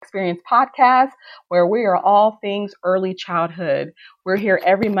Experience podcast, where we are all things early childhood. We're here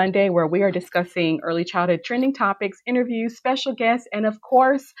every Monday where we are discussing early childhood trending topics, interviews, special guests, and of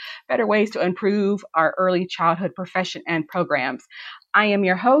course, better ways to improve our early childhood profession and programs. I am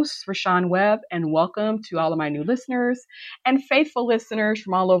your host, Rashawn Webb, and welcome to all of my new listeners and faithful listeners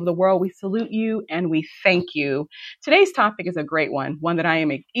from all over the world. We salute you and we thank you. Today's topic is a great one that I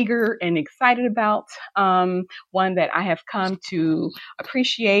am eager and excited about, one that I have come to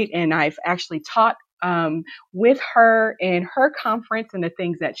appreciate, and I've actually taught with her in her conference and the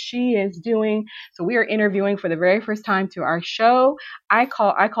things that she is doing. So we are interviewing for the very first time to our show. I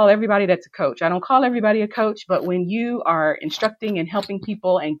call everybody that's a coach. I don't call everybody a coach, but when you are instructing and helping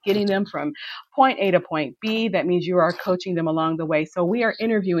people and getting them from point A to point B, that means you are coaching them along the way. So we are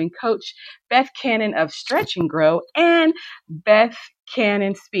interviewing Coach Beth Cannon of Stretch and Grow and Beth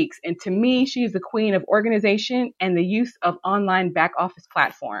Cannon Speaks. And to me, she is the queen of organization and the use of online back office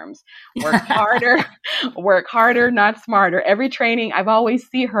platforms. Work harder, not smarter. Every training, I've always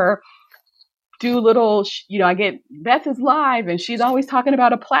see her do little, I get Beth is live and she's always talking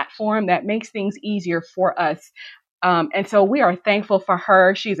about a platform that makes things easier for us. And so we are thankful for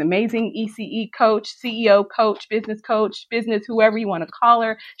her. She's amazing ECE coach, CEO coach, business, whoever you want to call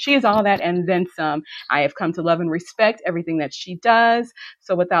her. She is all that and then some. I have come to love and respect everything that she does.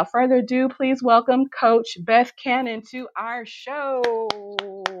 So without further ado, please welcome Coach Beth Cannon to our show.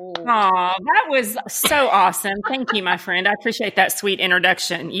 Oh, that was so awesome. Thank you, my friend. I appreciate that sweet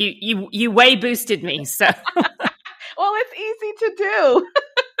introduction. You way boosted me. So, well, it's easy to do.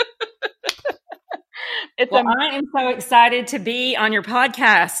 I am so excited to be on your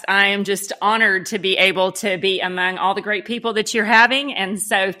podcast. I am just honored to be able to be among all the great people that you're having. And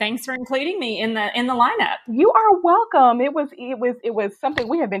so thanks for including me in the lineup. You are welcome. It was something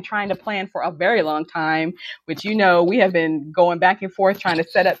we have been trying to plan for a very long time, which, we have been going back and forth trying to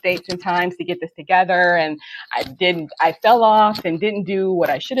set up dates and times to get this together. And I fell off and didn't do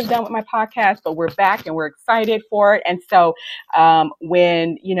what I should have done with my podcast, but we're back and we're excited for it. And so,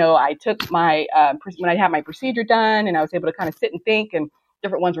 when I took my, when I had my procedure done and I was able to kind of sit and think, and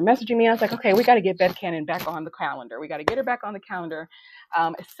different ones were messaging me, I was like, okay, we got to get Beth Cannon back on the calendar. We got to get her back on the calendar.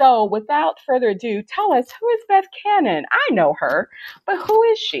 So without further ado, tell us, who is Beth Cannon? I know her, but who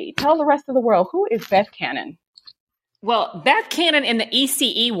is she? Tell the rest of the world, who is Beth Cannon? Well, Beth Cannon in the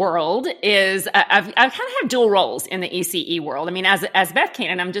ECE world is, I kind of have dual roles in the ECE world. I mean, as Beth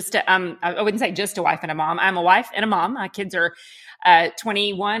Cannon, I'm just, I wouldn't say just a wife and a mom. I'm a wife and a mom. My kids are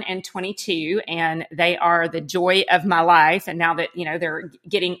 21 and 22, and they are the joy of my life. And now that, they're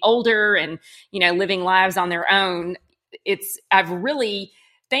getting older and, living lives on their own, I've really,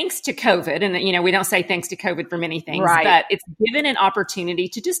 thanks to COVID, and, we don't say thanks to COVID for many things, right, but it's given an opportunity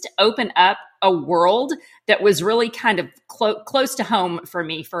to just open up a world that was really kind of close to home for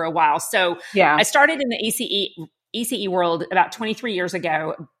me for a while. So yeah, I started in the ECE world about 23 years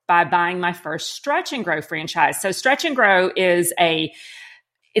ago by buying my first Stretch and Grow franchise. So Stretch and Grow is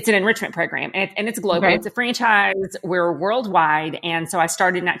it's an enrichment program and it's global. Okay. It's a franchise. We're worldwide. And so I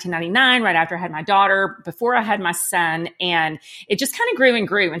started in 1999, right after I had my daughter, before I had my son, and it just kind of grew and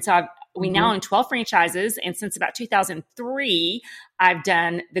grew. And so we now own 12 franchises. And since about 2003, I've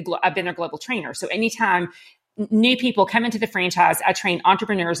been their global trainer. So anytime new people come into the franchise, I train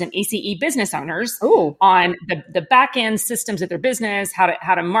entrepreneurs and ECE business owners on the back end systems of their business, how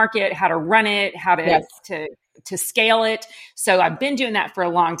to market, how to run it, how to scale it. So I've been doing that for a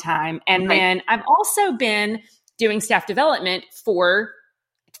long time. And then I've also been doing staff development for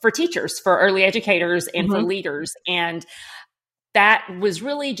teachers, for early educators, and for leaders. And that was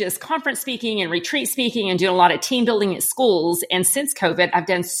really just conference speaking and retreat speaking and doing a lot of team building at schools. And since COVID, I've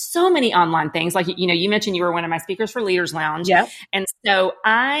done so many online things. Like, you mentioned you were one of my speakers for Leaders Lounge. Yep. And so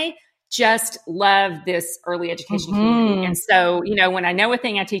I just love this early education community. And so, when I know a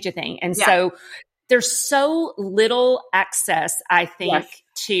thing, I teach a thing. And so there's so little access, I think,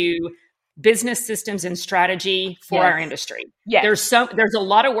 to business systems and strategy for our industry. Yes. There's a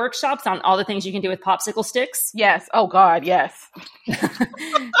lot of workshops on all the things you can do with popsicle sticks. Yes. Oh God. Yes.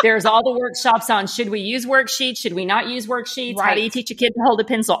 There's all the workshops on, should we use worksheets? Should we not use worksheets? Right. How do you teach a kid to hold a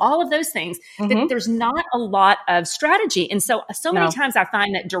pencil? All of those things. There's not a lot of strategy. And so many times I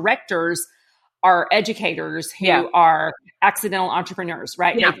find that directors are educators who are accidental entrepreneurs,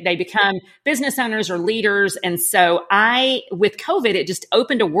 right? Yeah. They become business owners or leaders. And so with COVID, it just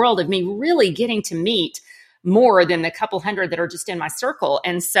opened a world of me really getting to meet more than the couple hundred that are just in my circle.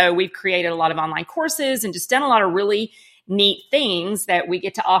 And so we've created a lot of online courses and just done a lot of really neat things that we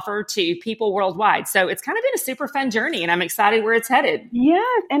get to offer to people worldwide. So it's kind of been a super fun journey, and I'm excited where it's headed.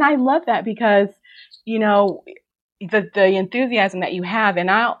 Yes. And I love that because, the enthusiasm that you have, and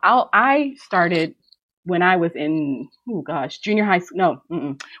I started when I was in, junior high school. No,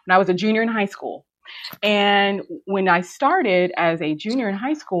 when I was a junior in high school. And when I started as a junior in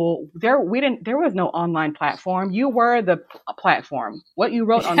high school, there was no online platform. You were the platform. What you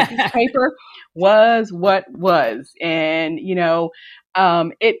wrote on a piece of paper was what was. And,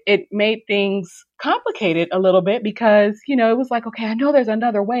 it made things complicated a little bit because, it was like, okay, I know there's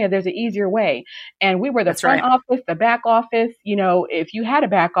another way, there's an easier way. And we were the front office, the back office. If you had a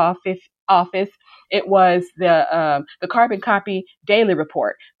back office, it was the carbon copy daily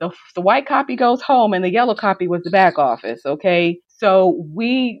report. The white copy goes home and the yellow copy was the back office. Okay. So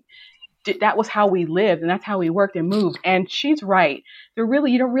that was how we lived, and that's how we worked and moved. And she's right. You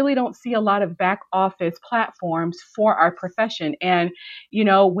really don't see a lot of back office platforms for our profession. And,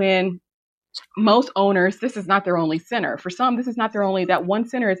 when most owners, this is not their only center. For some, this is not their only, that one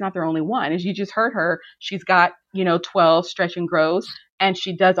center is not their only one. As you just heard her, she's got, 12 stretch and grows, and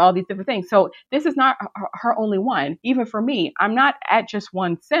she does all these different things. So this is not her only one. Even for me, I'm not at just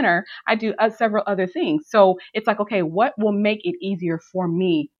one center. I do several other things. So it's like, okay, what will make it easier for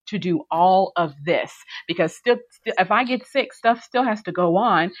me to do all of this? Because still, if I get sick, stuff still has to go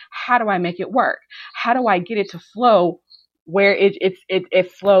on. How do I make it work? How do I get it to flow where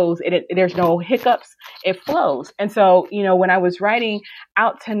it flows? There's no hiccups. It flows. And so, when I was writing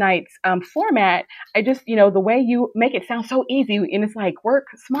out tonight's format, I just, the way you make it sound so easy, and it's like work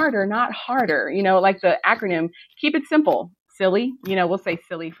smarter, not harder, like the acronym, keep it simple. Silly, we'll say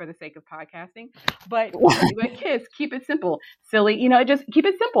silly for the sake of podcasting, but kids, keep it simple. Silly, just keep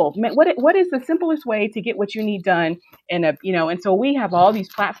it simple. What is the simplest way to get what you need done and so we have all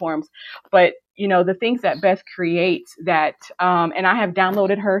these platforms, but the things that Beth creates that, and I have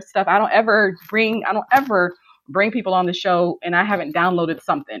downloaded her stuff. I don't ever bring people on the show and I haven't downloaded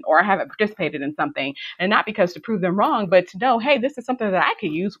something or I haven't participated in something, and not because to prove them wrong, but to know, hey, this is something that I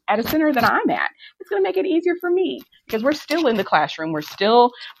could use at a center that I'm at. It's going to make it easier for me because we're still in the classroom. We're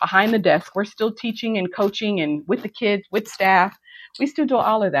still behind the desk. We're still teaching and coaching and with the kids, with staff. We still do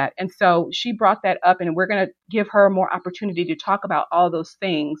all of that. And so she brought that up, and we're going to give her more opportunity to talk about all those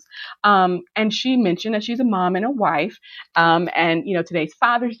things. And she mentioned that she's a mom and a wife. And, today's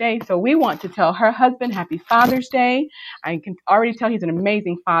Father's Day. So we want to tell her husband happy Father's Day. I can already tell he's an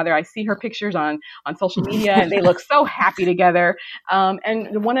amazing father. I see her pictures on social media and they look so happy together.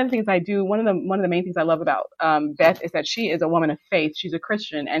 And one of the things I do, one of the main things I love about Beth is that she is a woman of faith. She's a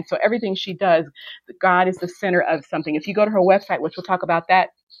Christian. And so everything she does, God is the center of something. If you go to her website, which we'll talk about that,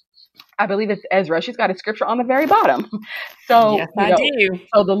 I believe it's Ezra. She's got a scripture on the very bottom. So, yes, I do.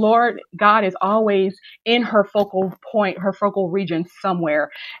 So the Lord God is always in her focal point, her focal region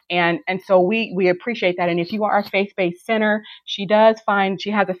somewhere. And so we appreciate that. And if you are a faith-based center, she has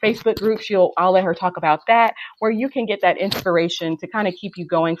a Facebook group. I'll let her talk about that, where you can get that inspiration to kind of keep you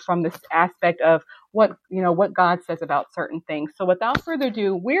going from this aspect of what God says about certain things. So without further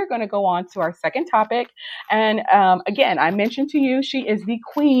ado, we're going to go on to our second topic. And again, I mentioned to you, she is the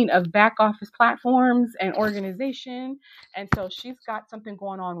queen of back office platforms and organization. And so she's got something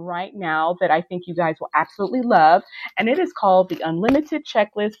going on right now that I think you guys will absolutely love. And it is called the Unlimited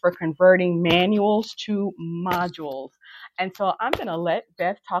Checklist for Converting Manuals to Modules. And so I'm going to let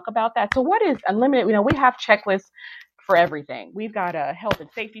Beth talk about that. So what is Unlimited? We have checklists for everything. We've got a health and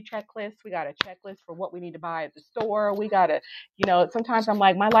safety checklist. We got a checklist for what we need to buy at the store. We got sometimes I'm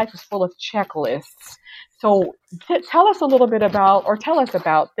like, my life is full of checklists. So tell us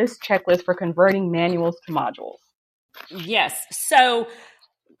about this checklist for converting manuals to modules. Yes. So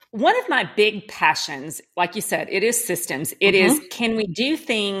one of my big passions, like you said, it is systems. It is, can we do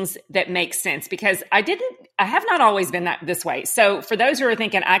things that make sense? Because I have not always been this way. So for those who are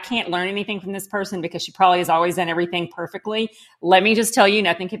thinking, I can't learn anything from this person because she probably has always done everything perfectly, let me just tell you,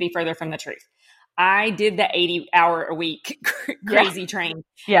 nothing could be further from the truth. I did the 80-hour-a-week crazy train.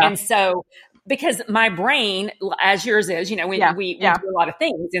 Yeah. And so because my brain, as yours is, we do a lot of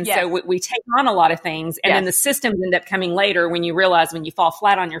things. And so we take on a lot of things. And then the systems end up coming later when you fall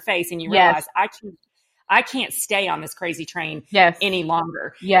flat on your face and you realize, I can't stay on this crazy train any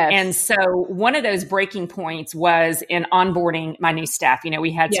longer. Yes. And so one of those breaking points was in onboarding my new staff.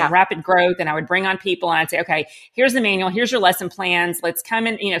 We had some rapid growth, and I would bring on people and I'd say, okay, here's the manual. Here's your lesson plans. Let's come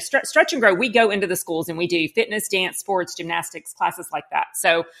in, stretch and grow. We go into the schools and we do fitness, dance, sports, gymnastics, classes like that.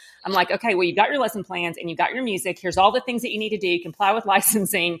 So I'm like, okay, well, you've got your lesson plans and you've got your music. Here's all the things that you need to do. Comply with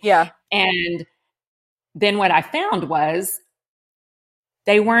licensing. Yeah. And then what I found was,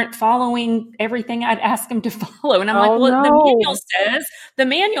 they weren't following everything I'd asked them to follow. And I'm like, Oh, well, no. the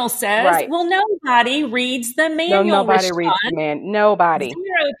manual says, Right. well, nobody reads the No, manual. nobody reads the man. Nobody. 0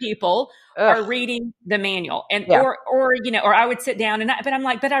 people Ugh. are reading the manual. And, Yeah. or I would sit down but I'm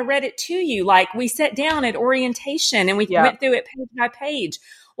like, but I read it to you. Like we sat down at orientation and we went through it page by page.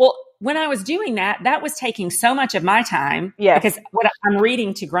 Well, when I was doing that, that was taking so much of my time because what I'm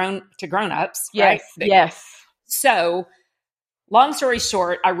reading to grown-ups, right? Yes. So long story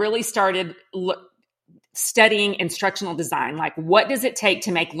short, I really started studying instructional design. Like, what does it take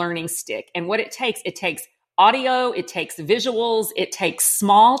to make learning stick? And what it takes audio, it takes visuals, it takes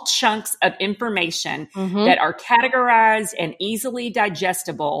small chunks of information that are categorized and easily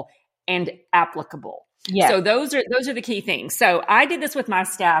digestible and applicable. Yes. So those are the key things. So I did this with my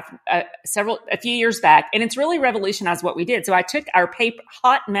staff a few years back, and it's really revolutionized what we did. So I took our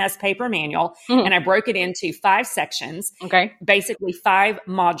hot mess paper manual and I broke it into 5 sections. Okay. Basically 5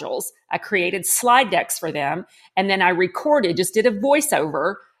 modules. I created slide decks for them, and then I did a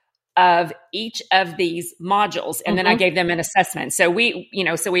voiceover of each of these modules, and then I gave them an assessment. So we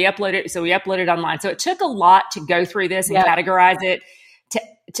uploaded online. So it took a lot to go through this and categorize it,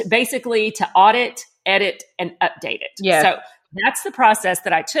 to audit, edit, and update it. Yes. So that's the process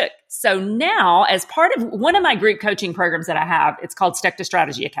that I took. So now, as part of one of my group coaching programs that I have, it's called Stuck to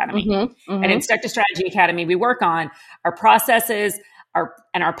Strategy Academy. And in Stuck to Strategy Academy, we work on our processes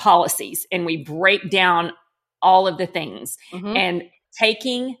and our policies, and we break down all of the things. And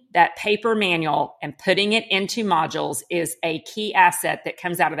taking that paper manual and putting it into modules is a key asset that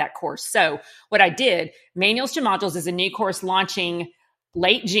comes out of that course. So what I did, Manuals to Modules, is a new course launching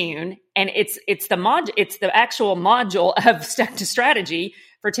late June, and it's the actual module of Stuck to Strategy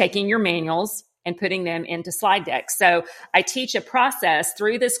for taking your manuals and putting them into slide decks. So I teach a process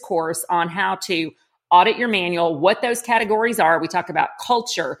through this course on how to audit your manual, what those categories are. We talk about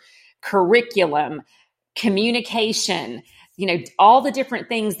culture, curriculum, communication, all the different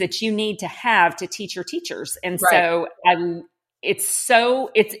things that you need to have to teach your teachers. And so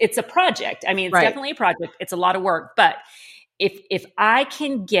it's a project. I mean, it's definitely a project. It's a lot of work, but if I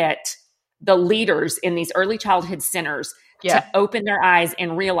can get the leaders in these early childhood centers to open their eyes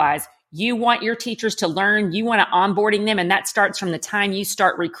and realize you want your teachers to learn, you want to onboarding them, and that starts from the time you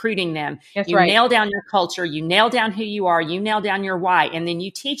start recruiting them. Nail down your culture, you nail down who you are, you nail down your why, and then you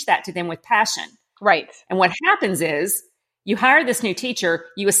teach that to them with passion. Right. And what happens is you hire this new teacher,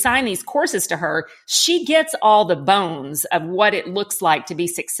 you assign these courses to her, she gets all the bones of what it looks like to be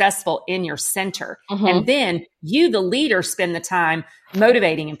successful in your center. And then you, the leader, spend the time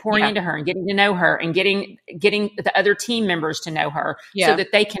motivating and pouring into her and getting to know her and getting the other team members to know her so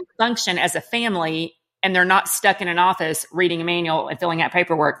that they can function as a family and they're not stuck in an office reading a manual and filling out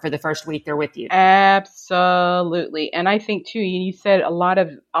paperwork for the first week they're with you. Absolutely. And I think too, you said a lot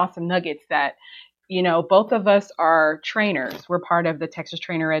of awesome nuggets that both of us are trainers. We're part of the Texas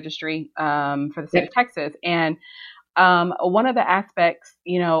Trainer Registry for the state of Texas. And one of the aspects,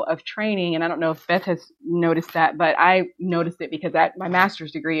 of training, and I don't know if Beth has noticed that, but I noticed it because my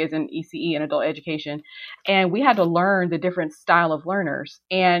master's degree is in ECE in adult education. And we had to learn the different style of learners.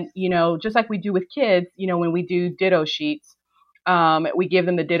 And, just like we do with kids, when we do ditto sheets, we give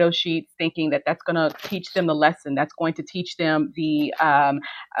them the ditto sheets thinking that that's going to teach them the lesson. That's going to teach them the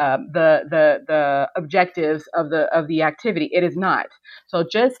objectives of the activity. It is not. So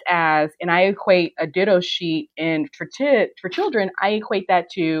and I equate a ditto sheet for children, I equate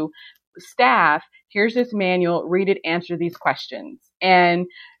that to staff. Here's this manual, read it, answer these questions. And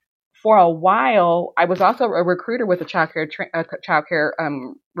for a while, I was also a recruiter with a childcare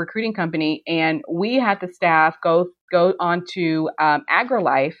recruiting company, and we had the staff go on to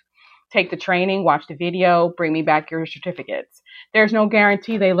AgriLife, take the training, watch the video, bring me back your certificates. There's no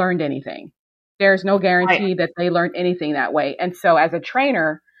guarantee they learned anything. There's no guarantee that they learned anything that way. And so as a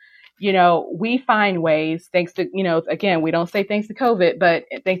trainer, we find ways, thanks to, again, we don't say thanks to COVID, but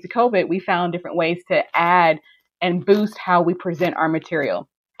thanks to COVID, we found different ways to add and boost how we present our material.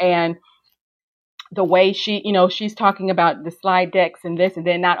 And the way she's talking about the slide decks and this, and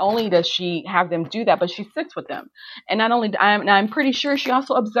then not only does she have them do that, but she sits with them. And not only, I'm pretty sure she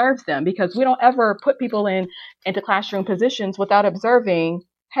also observes them, because we don't ever put people into classroom positions without observing,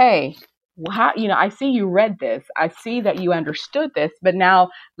 hey, how, I see you read this. I see that you understood this, but now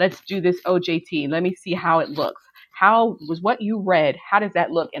let's do this OJT. Let me see how it looks. How was what you read? How does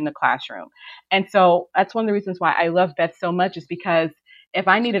that look in the classroom? And so that's one of the reasons why I love Beth so much, is because if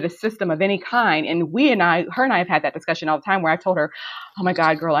I needed a system of any kind, and her and I have had that discussion all the time, where I told her, oh my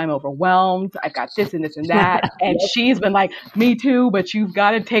God, girl, I'm overwhelmed. I've got this and this and that. And she's been like, me too, but you've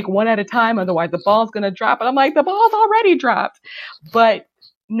got to take one at a time. Otherwise the ball's going to drop. And I'm like, the ball's already dropped. But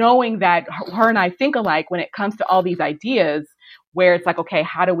knowing that her and I think alike when it comes to all these ideas, where it's like, okay,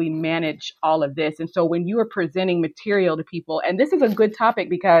 how do we manage all of this? And so when you are presenting material to people, and this is a good topic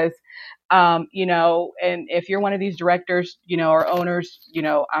because, and if you're one of these directors, or owners,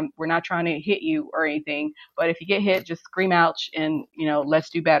 we're not trying to hit you or anything, but if you get hit, just scream ouch and, let's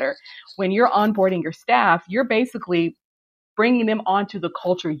do better. When you're onboarding your staff, you're basically bringing them onto the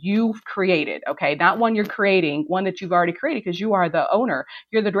culture you've created, okay? Not one you're creating, one that you've already created because you are the owner,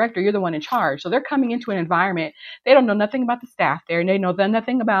 you're the director, you're the one in charge. So they're coming into an environment, they don't know nothing about the staff there, and they know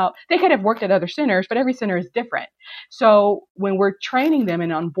nothing about, they could have worked at other centers, but every center is different. So when we're training them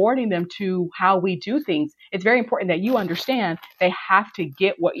and onboarding them to how we do things, it's very important that you understand they have to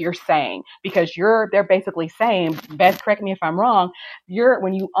get what you're saying because they're basically saying, Beth, correct me if I'm wrong,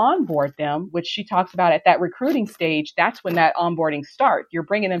 when you onboard them, which she talks about at that recruiting stage, that's when that onboarding starts. You're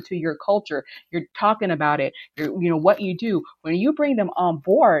bringing them to your culture. You're talking about it. What you do. When you bring them on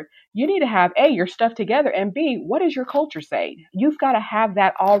board, you need to have A, your stuff together, and B, what does your culture say? You've got to have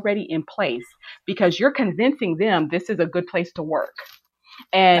that already in place because you're convincing them this is a good place to work.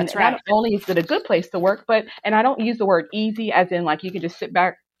 And That's right. Not only is it a good place to work, and I don't use the word easy as in like you can just sit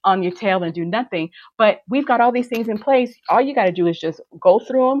back on your tail and do nothing, but we've got all these things in place. All you got to do is just go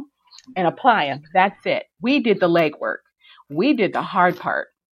through them and apply them. That's it. We did the legwork. We did the hard part.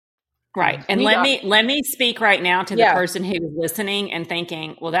 Right. And let me speak right now to the person who is listening and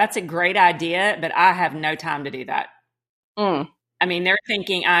thinking, well, that's a great idea, but I have no time to do that. I mean, they're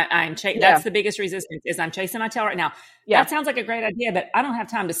thinking that's the biggest resistance is I'm chasing my tail right now. That sounds like a great idea, but I don't have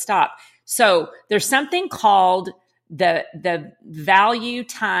time to stop. So there's something called the value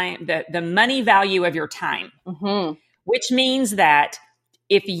time, the money value of your time, which means that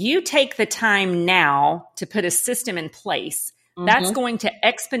if you take the time now to put a system in place, that's going to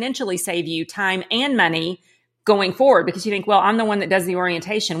exponentially save you time and money going forward because you think, well, I'm the one that does the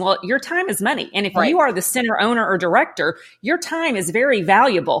orientation. Well, your time is money. And if you are the center owner or director, your time is very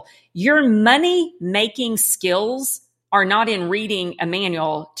valuable. Your money making skills are not in reading a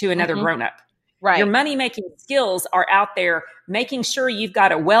manual to another grown-up. Right. Your money making skills are out there making sure you've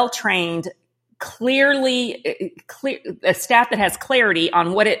got a well-trained, clear a staff that has clarity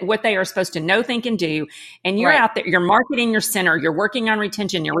on what they are supposed to know, think, and do. And you're out there, you're marketing your center, you're working on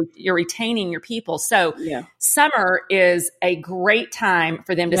retention, you're retaining your people. So summer is a great time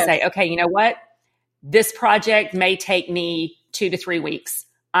for them to say, okay, you know what? This project may take me 2 to 3 weeks.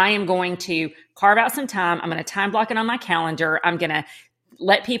 I am going to carve out some time. I'm going to time block it on my calendar. I'm going to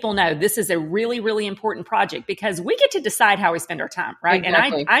let people know this is a really, really important project because we get to decide how we spend our time, right?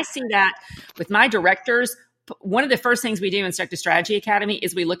 Exactly. And I see that with my directors. One of the first things we do in Seductive Strategy Academy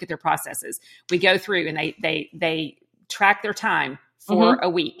is we look at their processes. We go through and they track their time for a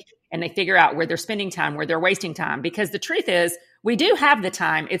week and they figure out where they're spending time, where they're wasting time. Because the truth is we do have the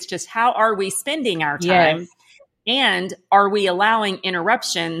time. It's just how are we spending our time? Yes. And are we allowing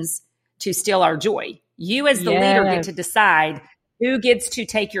interruptions to steal our joy? You as the leader get to decide who gets to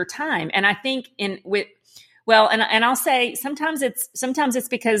take your time. And I think and I'll say sometimes it's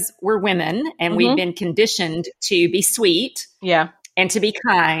because we're women and we've been conditioned to be sweet. Yeah. And to be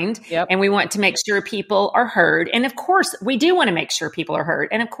kind. Yep. And we want to make sure people are heard. And of course, we do want to make sure people are heard.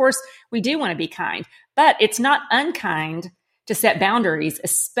 And of course, we do want to be kind. But it's not unkind to set boundaries,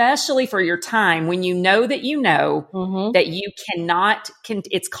 especially for your time when you know that that you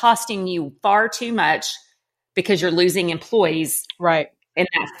it's costing you far too much because you're losing employees in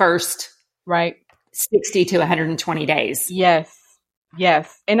that first 60 to 120 days. Yes.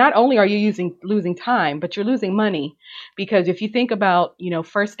 And not only are you losing time, but you're losing money because if you think about,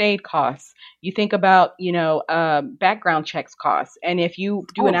 first aid costs, you think about, background checks costs. And if you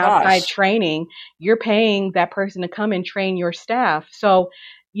do an outside training, you're paying that person to come and train your staff. So,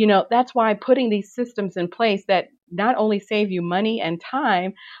 that's why putting these systems in place that not only save you money and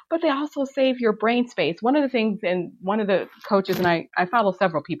time, but they also save your brain space. One of the things, and one of the coaches, and I follow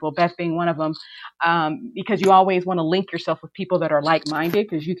several people, Beth being one of them, because you always want to link yourself with people that are like-minded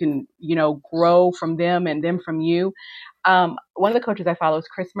because you can, grow from them and them from you. One of the coaches I follow is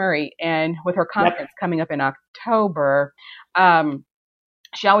Chris Murray, and with her conference coming up in October,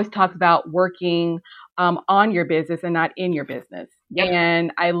 she always talks about working on your business and not in your business. Yep.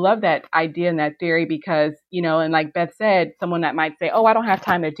 And I love that idea and that theory because, and like Beth said, someone that might say, oh, I don't have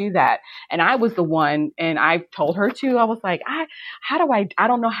time to do that. And I was the one, and I told her too, I was like, I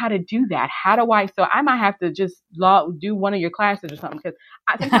don't know how to do that. So I might have to just do one of your classes or something because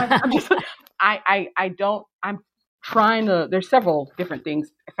I'm trying to, there's several different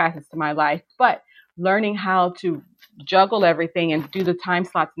facets to my life, but learning how to juggle everything and do the time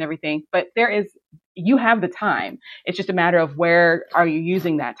slots and everything. But there is you have the time. It's just a matter of where are you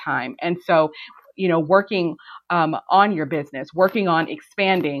using that time. And so, working on your business, working on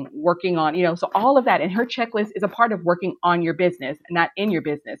expanding, working on, so all of that. And her checklist is a part of working on your business, not in your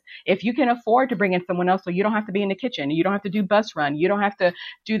business. If you can afford to bring in someone else, so you don't have to be in the kitchen, you don't have to do bus run, you don't have to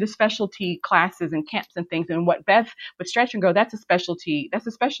do the specialty classes and camps and things. And what Beth with Stretch and Grow, that's a specialty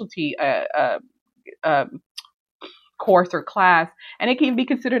course or class, and it can be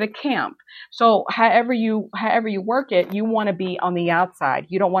considered a camp. So however you work it, you want to be on the outside.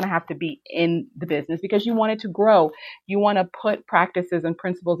 You don't want to have to be in the business because you want it to grow. You want to put practices and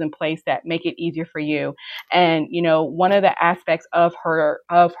principles in place that make it easier for you. And one of the aspects of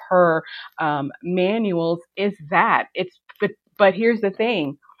her manuals is that but here's the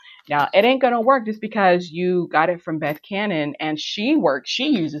thing. Now, it ain't going to work just because you got it from Beth Cannon and she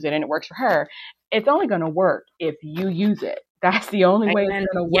uses it and it works for her. It's only going to work if you use it. That's the only way it's going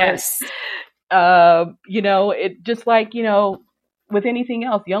to work. Yes. It just like, with anything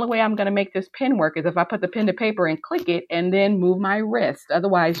else, the only way I'm going to make this pen work is if I put the pen to paper and click it and then move my wrist.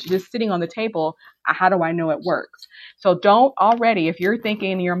 Otherwise, just sitting on the table, how do I know it works? So don't already, if you're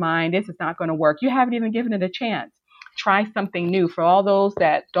thinking in your mind, this is not going to work, you haven't even given it a chance. Try something new. For all those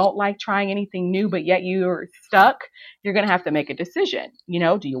that don't like trying anything new, but yet you're stuck, you're going to have to make a decision.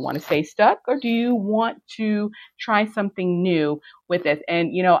 Do you want to stay stuck or do you want to try something new with this?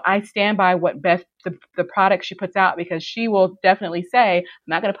 And, I stand by what Beth, the product she puts out, because she will definitely say, I'm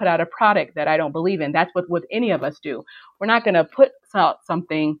not going to put out a product that I don't believe in. That's what any of us do. We're not going to put out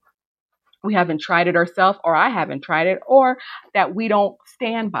something we haven't tried it ourselves, or I haven't tried it, or that we don't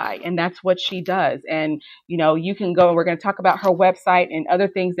stand by. And that's what she does. And, you can go, we're going to talk about her website and other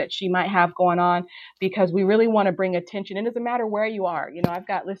things that she might have going on, because we really want to bring attention. And it doesn't matter where you are. I've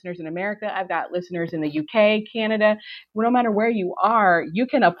got listeners in America. I've got listeners in the UK, Canada. Well, no matter where you are, you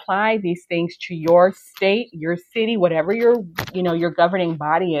can apply these things to your state, your city, whatever your governing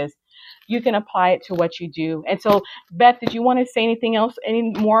body is. You can apply it to what you do. And so, Beth, did you want to say anything else,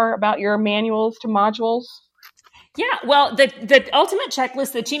 any more about your manuals to modules? Yeah, well, the ultimate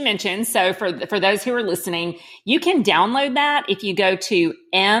checklist that you mentioned. So for those who are listening, you can download that if you go to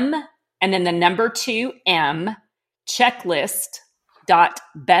M and then the number 2M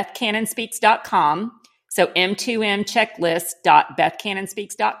checklist.bethcannonspeaks.com. So M2M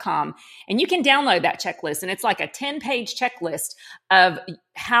checklist.bethcannonspeaks.com. And you can download that checklist. And it's like a 10-page checklist of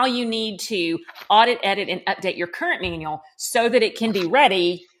how you need to audit, edit, and update your current manual so that it can be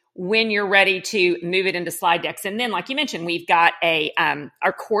ready when you're ready to move it into slide decks. And then, like you mentioned, we've got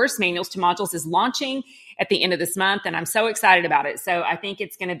our course, Manuals to Modules, is launching at the end of this month. And I'm so excited about it. So I think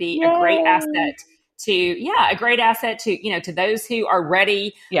it's going to be a great asset to those who are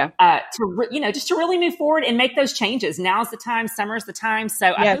ready just to really move forward and make those changes. Now's the time. Summer's the time.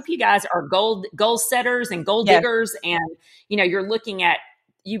 So I hope you guys are goal setters and goal diggers, and you're looking at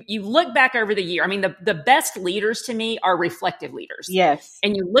you look back over the year. I mean, the best leaders to me are reflective leaders. Yes.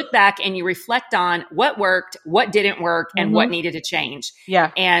 And you look back and you reflect on what worked, what didn't work, and what needed to change.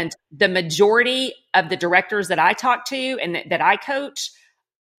 Yeah. And the majority of the directors that I talk to and that I coach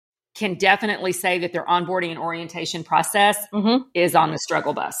can definitely say that their onboarding and orientation process is on the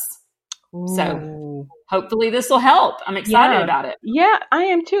struggle bus. Ooh. So hopefully this will help. I'm excited about it. Yeah, I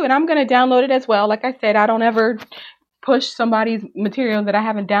am too. And I'm going to download it as well. Like I said, I don't ever push somebody's material that I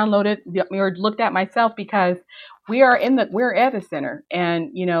haven't downloaded or looked at myself, because we're at the center,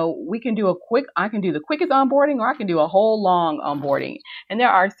 and we can do I can do the quickest onboarding, or I can do a whole long onboarding. And there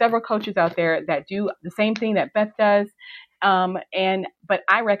are several coaches out there that do the same thing that Beth does. But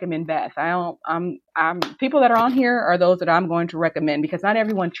I recommend Beth. People that are on here are those that I'm going to recommend, because not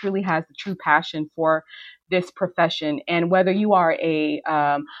everyone truly has the true passion for this profession. And whether you are a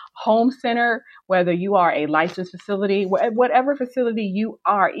home center, whether you are a licensed facility, whatever facility you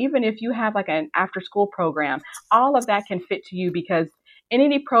are, even if you have like an after school program, all of that can fit to you, because in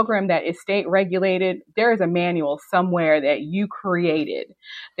any program that is state regulated, there is a manual somewhere that you created.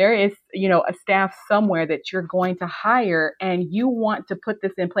 There is, a staff somewhere that you're going to hire, and you want to put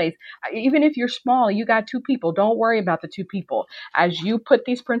this in place. Even if you're small, you got 2 people. Don't worry about the 2 people. As you put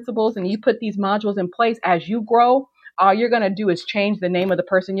these principles and you put these modules in place, as you grow, all you're going to do is change the name of the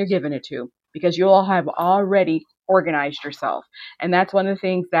person you're giving it to, because you all have already organized yourself. And that's one of the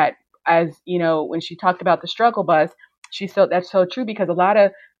things that, as when she talked about the struggle bus, that's so true, because a lot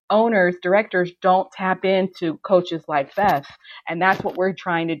of owners, directors don't tap into coaches like Beth. And that's what we're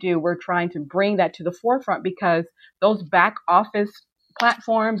trying to do. We're trying to bring that to the forefront, because those back office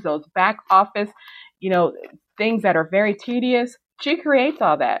platforms, those back office, things that are very tedious, she creates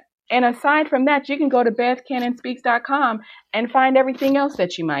all that. And aside from that, you can go to BethCannonSpeaks.com and find everything else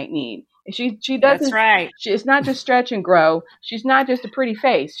that you might need. She That's doesn't. right. It's not just stretch and grow. She's not just a pretty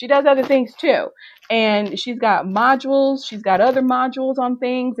face. She does other things too. And she's got modules. She's got other modules on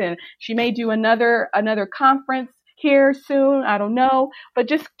things, and she may do another conference here soon. I don't know, but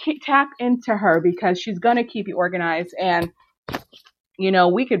just tap into her because she's gonna keep you organized. And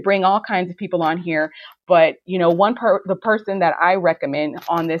we could bring all kinds of people on here, but the person that I recommend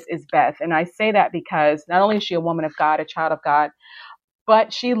on this is Beth, and I say that because not only is she a woman of God, a child of God,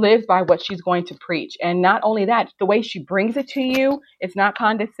 but she lives by what she's going to preach. And not only that, the way she brings it to you, it's not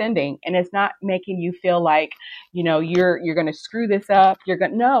condescending and it's not making you feel like, you're going to screw this up.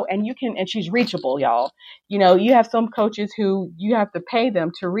 No. And and she's reachable, y'all. You have some coaches who you have to pay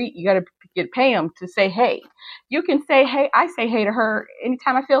them to read. You got to pay them to say, hey. You can say, hey, I say hey to her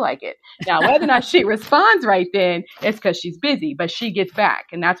anytime I feel like it. Now, whether or not she responds right then, it's because she's busy, but she gets back.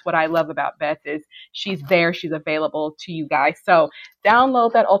 And that's what I love about Beth is she's there. She's available to you guys. So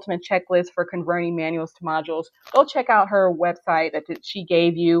download that ultimate checklist for converting manuals to modules. Go check out her website that she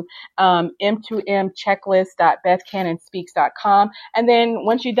gave you, m2mchecklist.bethcannonspeaks.com. And then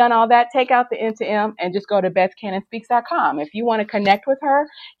once you've done all that, take out the M2M and just go to bethcannonspeaks.com. If you want to connect with her,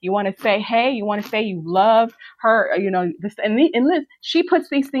 you want to say, hey, you want to say you love her, this, and Liz, she puts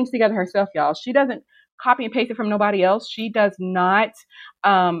these things together herself, y'all. She doesn't copy and paste it from nobody else. She does not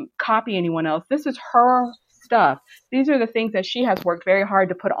copy anyone else. This is her stuff. These are the things that she has worked very hard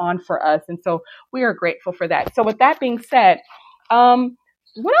to put on for us. And so we are grateful for that. So with that being said,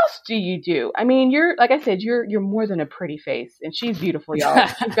 what else do you do? I mean, like I said, you're more than a pretty face, and she's beautiful, y'all.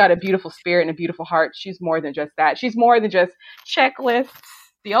 She's got a beautiful spirit and a beautiful heart. She's more than just that. She's more than just checklists,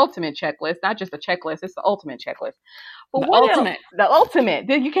 the ultimate checklist, not just a checklist. It's the ultimate checklist. But the ultimate.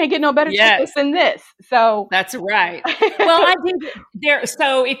 You can't get no better checklist than this. So that's right. Well, I do there.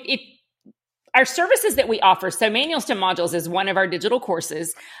 So if our services that we offer, so Manuals to Modules is one of our digital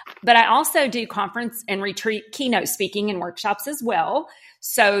courses, but I also do conference and retreat keynote speaking and workshops as well.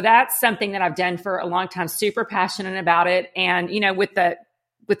 So that's something that I've done for a long time, super passionate about it. And,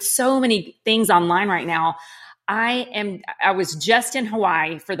 with so many things online right now, I was just in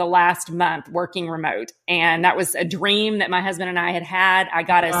Hawaii for the last month working remote. And that was a dream that my husband and I had. I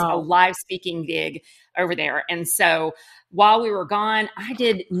got us a live speaking gig over there. And so while we were gone, I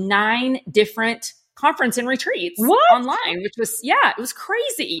did 9 different conference and retreats online, which was, it was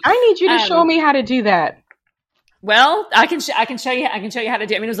crazy. I need you to show me how to do that. Well, I can show you how to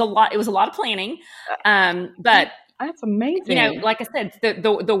do it. I mean, it was a lot of planning. But that's amazing. Like I said,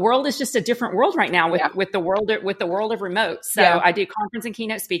 the world is just a different world right now with the world of remote. So I do conference and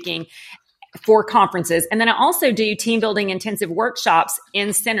keynote speaking for conferences. And then I also do team building intensive workshops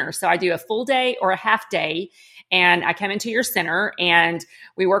in center. So I do a full day or a half day, and I come into your center and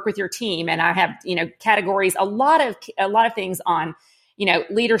we work with your team. And I have, categories, a lot of things on,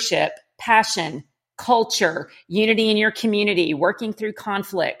 leadership, passion, culture, unity in your community, working through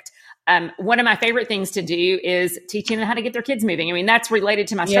conflict. One of my favorite things to do is teaching them how to get their kids moving. I mean, that's related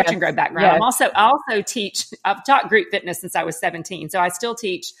to my stretch and grow background. Yes. I also teach, I've taught group fitness since I was 17. So I still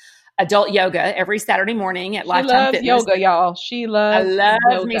teach adult yoga every Saturday morning at Lifetime Fitness. Yoga, y'all. She loves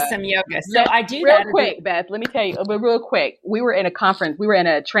yoga. Me some yoga. So I do that. Real quick, Beth, let me tell you, but real quick, we were in a conference, we were in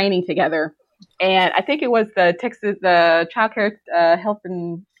a training together, and I think it was the Child Care Health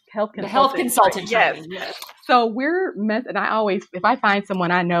Consultant training. Yes. So and I always, if I find someone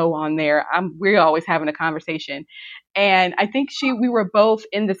I know on there, we're always having a conversation. And I think we were both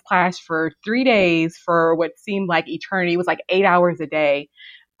in this class for 3 days for what seemed like eternity. It was like 8 hours a day,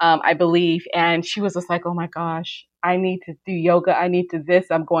 I believe. And she was just like, oh my gosh, I need to do yoga. I need to this.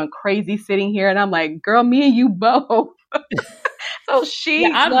 I'm going crazy sitting here. And I'm like, girl, me and you both. So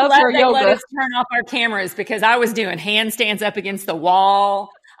I'm loves glad her they yoga. let us turn off our cameras because I was doing handstands up against the wall.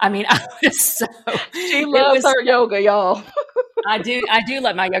 I mean, she loves her yoga, y'all. I do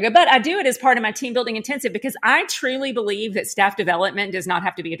love my yoga, but I do it as part of my team building intensive because I truly believe that staff development does not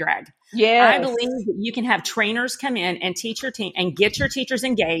have to be a drag. Yes. I believe that you can have trainers come in and teach your team and get your teachers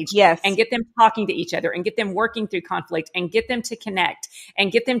engaged and get them talking to each other and get them working through conflict and get them to connect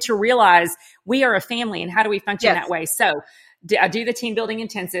and get them to realize we are a family and how do we function that way. So I do the team building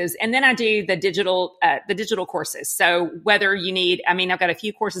intensives, and then I do the digital courses. So whether you need, I've got a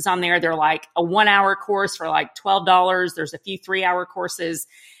few courses on there. They're like a 1-hour course for like $12. There's a few 3-hour courses.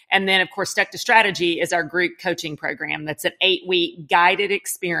 And then of course, Stuck to Strategy is our group coaching program. That's an 8-week guided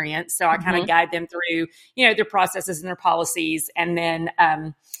experience. So I kind of guide them through, their processes and their policies. And then,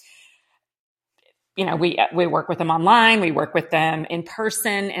 we work with them online, we work with them in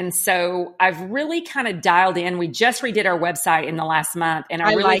person. And so I've really kind of dialed in. We just redid our website in the last month, and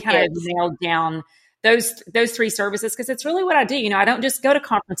I really kind of nailed down those three services, because it's really what I do. I don't just go to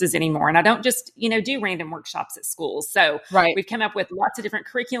conferences anymore, and I don't just, do random workshops at schools. So Right. we've come up with lots of different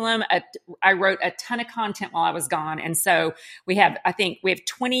curriculum. I wrote a ton of content while I was gone. And so I think we have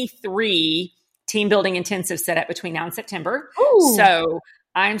 23 team building intensives set up between now and September. Ooh. So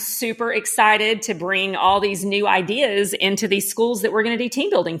I'm super excited to bring all these new ideas into these schools that we're going to do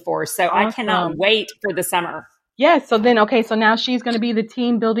team building for. So Awesome. I cannot wait for the summer. Yes. So now she's going to be the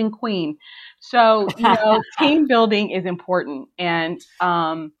team building queen. So, team building is important. And,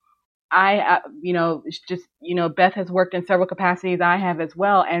 Beth has worked in several capacities. I have as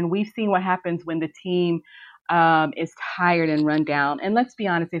well. And we've seen what happens when the team is tired and run down. And let's be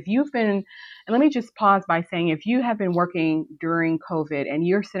honest, and let me just pause by saying, if you have been working during COVID and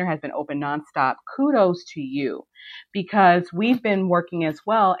your center has been open nonstop, kudos to you, because we've been working as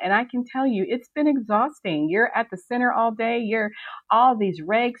well. And I can tell you, it's been exhausting. You're at the center all day. All these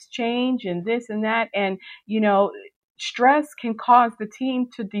regs change and this and that. And, stress can cause the team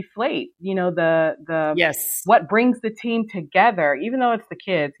to deflate, Yes. What brings the team together, even though it's the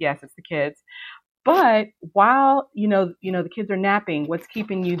kids. Yes, it's the kids. But while, the kids are napping, what's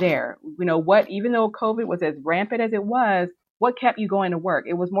keeping you there? Even though COVID was as rampant as it was, what kept you going to work?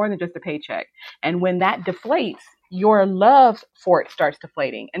 It was more than just a paycheck. And when that deflates, your love for it starts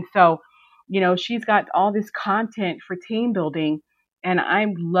deflating. And so, she's got all this content for team building, and I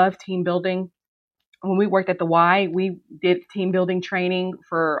love team building. When we worked at the Y, we did team building training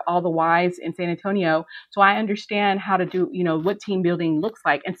for all the Ys in San Antonio. So I understand how to do, what team building looks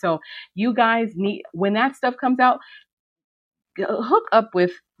like. And so you guys when that stuff comes out, hook up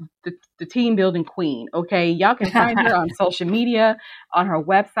with the team building queen. Okay. Y'all can find her on social media, on her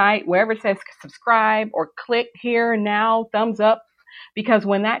website, wherever it says subscribe or click here now, thumbs up. Because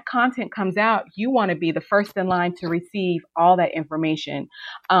when that content comes out, you want to be the first in line to receive all that information.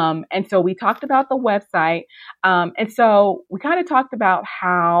 And so we talked about the website. And so we kind of talked about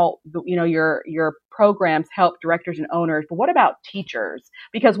how, your programs help directors and owners. But what about teachers?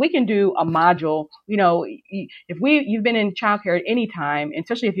 Because we can do a module, if you've been in childcare at any time,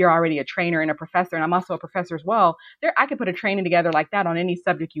 especially if you're already a trainer and a professor, and I'm also a professor as well, I could put a training together like that on any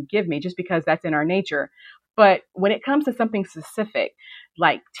subject you give me, just because that's in our nature. But when it comes to something specific,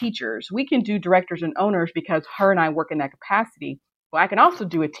 like teachers, we can do directors and owners because her and I work in that capacity. Well, I can also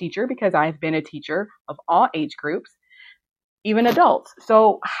do a teacher because I've been a teacher of all age groups, even adults.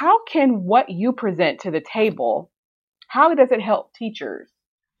 So how can what you present to the table, how does it help teachers?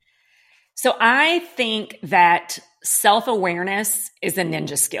 So I think that self-awareness is a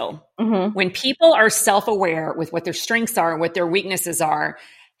ninja skill. Mm-hmm. When people are self-aware with what their strengths are and what their weaknesses are,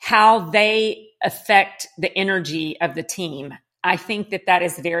 how they affect the energy of the team, I think that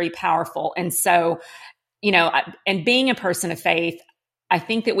is very powerful. And so, and being a person of faith, I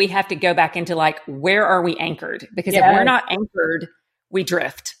think that we have to go back into where are we anchored? Because if we're not anchored, we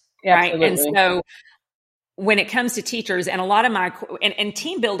drift. Yeah, right. Absolutely. And so when it comes to teachers, and a lot of and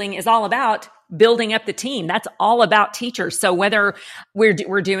team building is all about building up the team. That's all about teachers. So whether we're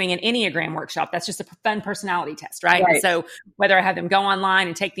doing an Enneagram workshop, that's just a fun personality test, right? And so whether I have them go online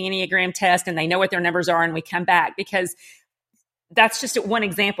and take the Enneagram test and they know what their numbers are and we come back, because that's just one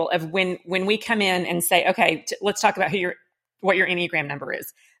example of when we come in and say, okay, let's talk about what your Enneagram number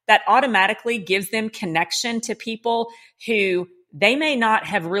is. That automatically gives them connection to people who they may not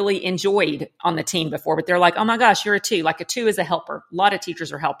have really enjoyed on the team before, but they're like, oh my gosh, you're a 2. Like a 2 is a helper. A lot of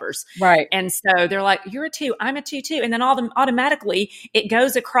teachers are helpers. Right. And so they're like, you're a 2, I'm a 2 too. And then automatically it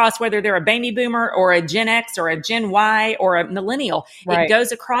goes across whether they're a baby boomer or a Gen X or a Gen Y or a millennial. Right. It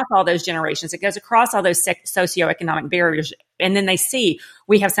goes across all those generations. It goes across all those socioeconomic barriers. And then they see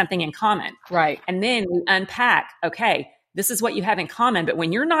we have something in common. Right. And then we unpack, okay, this is what you have in common. But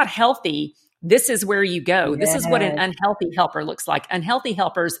when you're not healthy, this is where you go. This is what an unhealthy helper looks like. Unhealthy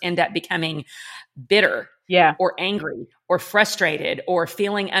helpers end up becoming bitter or angry or frustrated or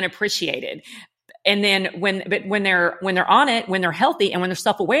feeling unappreciated. And then when they're on it, when they're healthy and when they're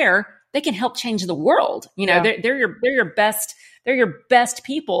self-aware, they can help change the world. They're your best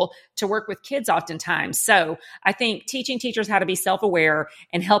people to work with kids oftentimes. So I think teaching teachers how to be self-aware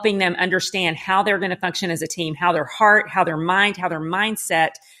and helping them understand how they're going to function as a team, how their heart, how their mind, how their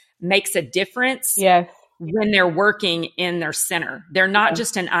mindset makes a difference when they're working in their center. They're not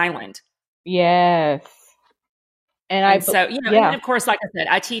just an island. Yes. And and of course, like I said,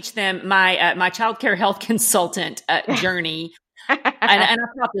 I teach them my child care health consultant journey. and I've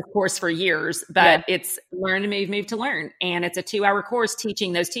taught this course for years, but it's Learn to Move to Learn. And it's a 2-hour course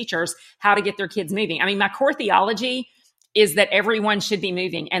teaching those teachers how to get their kids moving. I mean, my core theology is that everyone should be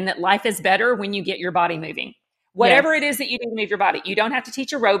moving and that life is better when you get your body moving. Whatever it is that you do to move your body. You don't have to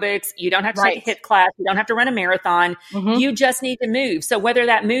teach aerobics. You don't have to take a HIIT class. You don't have to run a marathon. You just need to move. So whether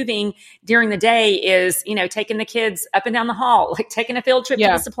that moving during the day is, taking the kids up and down the hall, like taking a field trip to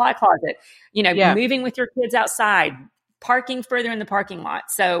the supply closet, moving with your kids outside, parking further in the parking lot.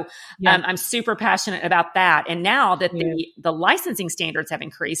 So I'm super passionate about that. And now that the licensing standards have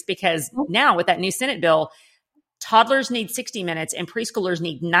increased, because now with that new Senate bill, toddlers need 60 minutes and preschoolers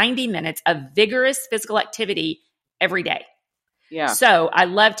need 90 minutes of vigorous physical activity every day. Yeah. So I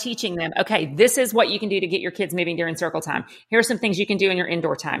love teaching them, okay, this is what you can do to get your kids moving during circle time. Here are some things you can do in your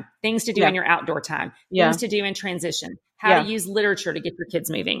indoor time, things to do in your outdoor time, things to do in transition, how to use literature to get your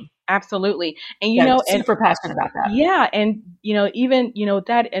kids moving. Absolutely. And, super passionate about that. Yeah. And, even,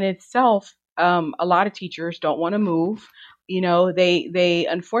 that in itself, a lot of teachers don't want to move. They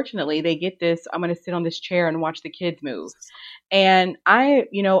unfortunately, they get this, I'm going to sit on this chair and watch the kids move. And I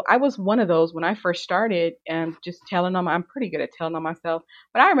was one of those when I first started, and just telling them, I'm pretty good at telling on myself,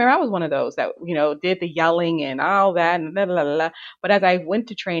 but I remember I was one of those that, did the yelling and all that and blah, blah, blah, blah. But as I went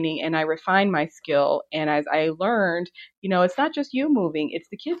to training and I refined my skill, and as I learned, it's not just you moving, it's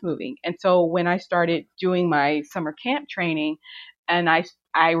the kids moving. And so when I started doing my summer camp training, and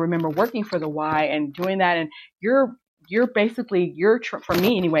I remember working for the Y and doing that, and you're basically, for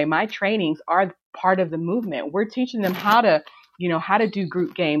me anyway, my trainings are part of the movement. We're teaching them how to do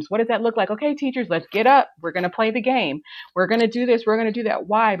group games. What does that look like? Okay, teachers, let's get up. We're going to play the game. We're going to do this. We're going to do that.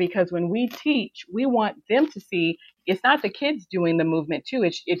 Why? Because when we teach, we want them to see it's not the kids doing the movement too.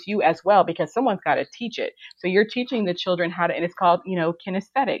 It's you as well, because someone's got to teach it. So you're teaching the children how to, and it's called,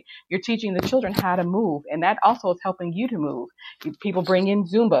 kinesthetic. You're teaching the children how to move. And that also is helping you to move. People bring in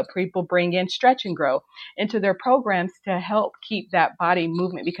Zumba, people bring in Stretch and Grow into their programs to help keep that body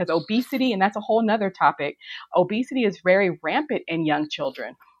movement, because obesity, and that's a whole nother topic. Obesity is very rampant in young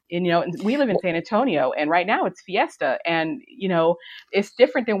children. And we live in San Antonio, and right now it's Fiesta, and, it's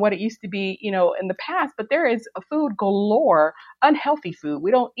different than what it used to be, in the past, but there is a food galore, unhealthy food.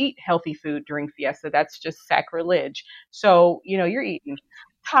 We don't eat healthy food during Fiesta. That's just sacrilege. So, you're eating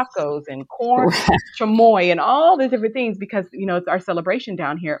tacos and corn, chamoy, and all the different things because, it's our celebration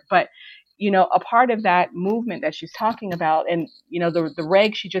down here. But, a part of that movement that she's talking about, and, the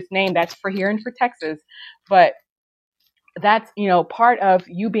reg she just named, that's for here and for Texas, but that's, part of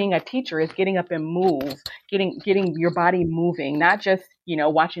you being a teacher is getting up and move, getting your body moving, not just,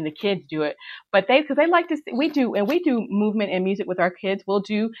 watching the kids do it, but because they like to see, we do movement and music with our kids. We'll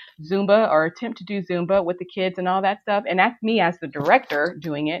do Zumba or attempt to do Zumba with the kids and all that stuff. And that's me as the director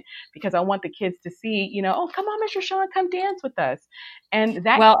doing it, because I want the kids to see, oh, come on, Mr. Sean, come dance with us. And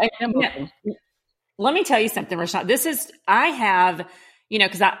that, let me tell you something, Rashawn.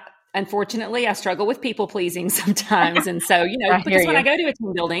 Because unfortunately, I struggle with people pleasing sometimes. And so, because when I go to a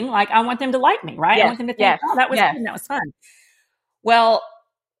team building, like I want them to like me, right? Yes, I want them to think, oh, that was good, that was fun. Well,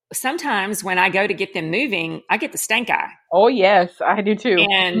 sometimes when I go to get them moving, I get the stank eye. Oh, yes, I do too.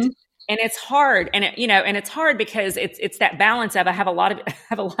 And it's hard. And it's hard because it's that balance of, I have a lot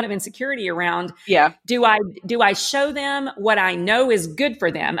of insecurity around. Yeah. Do I show them what I know is good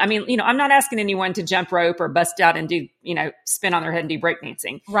for them? I mean, I'm not asking anyone to jump rope or bust out and do, spin on their head and do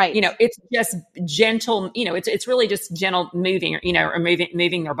breakdancing. Right. It's just gentle, it's really just gentle moving, or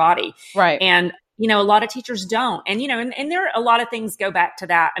moving their body. Right. And, a lot of teachers don't. And, and there are a lot of things go back to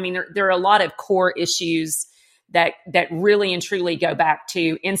that. I mean, there are a lot of core issues that really and truly go back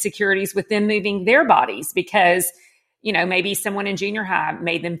to insecurities with them moving their bodies, because, maybe someone in junior high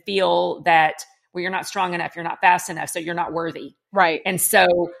made them feel that, well, you're not strong enough, you're not fast enough, so you're not worthy. Right. And so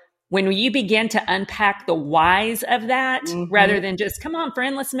when you begin to unpack the whys of that, rather than just, come on,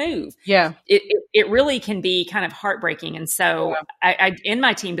 friend, let's move. Yeah. It really can be kind of heartbreaking. And so I in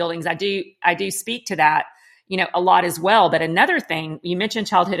my team buildings, I do speak to that, a lot as well. But another thing, you mentioned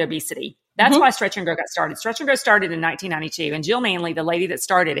childhood obesity. That's why Stretch and Grow got started. Stretch and Grow started in 1992, and Jill Manley, the lady that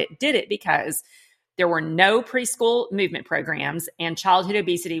started it, did it because there were no preschool movement programs and childhood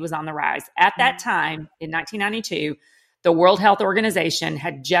obesity was on the rise. At that time, in 1992, the World Health Organization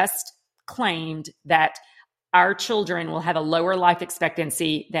had just claimed that our children will have a lower life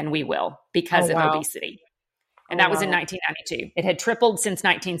expectancy than we will because of obesity. And that was in 1992. It had tripled since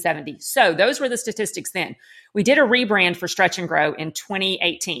 1970. So those were the statistics then. We did a rebrand for Stretch and Grow in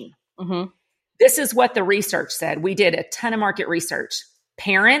 2018. This is what the research said. We did a ton of market research.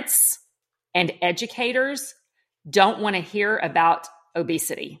 Parents and educators don't want to hear about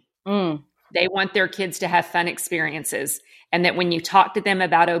obesity. They want their kids to have fun experiences. And that when you talk to them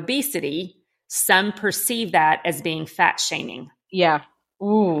about obesity, some perceive that as being fat shaming. Yeah.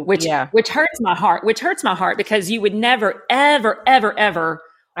 Ooh, which hurts my heart, because you would never, ever, ever, ever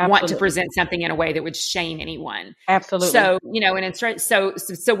want to Absolutely. present something in a way that would shame anyone. Absolutely. So, and it's right. So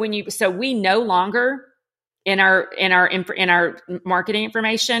we no longer in our marketing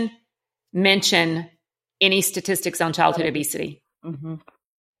information mention any statistics on childhood obesity. Mm-hmm.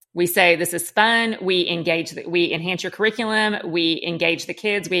 We say this is fun. We enhance your curriculum. We engage the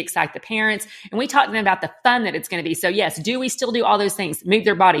kids. We excite the parents, and we talk to them about the fun that it's going to be. So yes, do we still do all those things? Move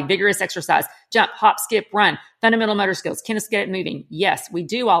their body, vigorous exercise, jump, hop, skip, run, fundamental motor skills, kinesthetic moving. Yes, we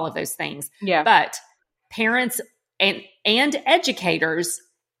do all of those things. Yeah. But parents and educators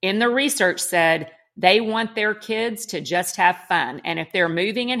in the research said they want their kids to just have fun. And if they're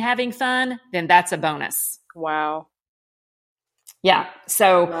moving and having fun, then that's a bonus. Wow. Yeah.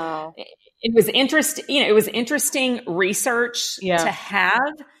 So Wow. it was interesting, it was interesting research to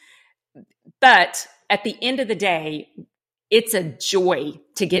have, but at the end of the day, it's a joy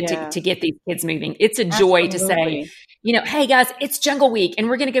to get to get these kids moving. It's a joy to say, hey guys, it's Jungle Week and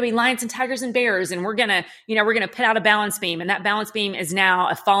we're going to go be lions and tigers and bears. And we're going to put out a balance beam, and that balance beam is now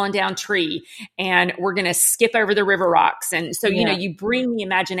a fallen down tree, and we're going to skip over the river rocks. And so, you bring the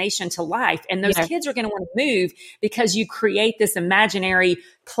imagination to life, and those kids are going to want to move because you create this imaginary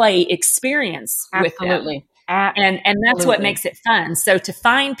play experience with them. And that's what makes it fun. So to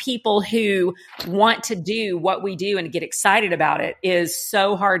find people who want to do what we do and get excited about it is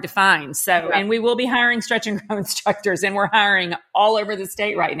so hard to find. So, and we will be hiring stretch and grow instructors, and we're hiring all over the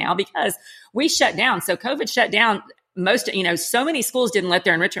state right now because we shut down. So COVID shut down so many schools didn't let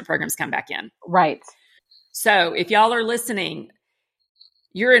their enrichment programs come back in. Right. So if y'all are listening,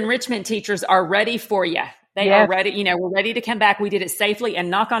 your enrichment teachers are ready for you. They are ready. We're ready to come back. We did it safely, and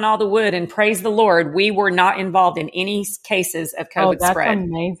knock on all the wood and praise the Lord, we were not involved in any cases of COVID spread. That's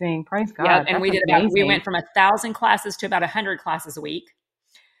amazing. Praise God. Yeah, and we went from 1,000 classes to about 100 classes a week.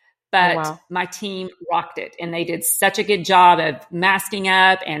 But my team rocked it, and they did such a good job of masking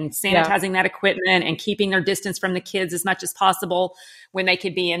up and sanitizing that equipment and keeping their distance from the kids as much as possible when they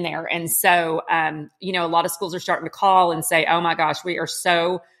could be in there. And so, a lot of schools are starting to call and say, oh my gosh, we are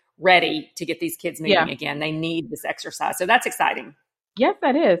so ready to get these kids moving again. They need this exercise. So that's exciting. Yes,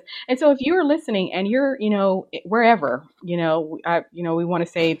 that is. And so if you're listening and you're, wherever, we want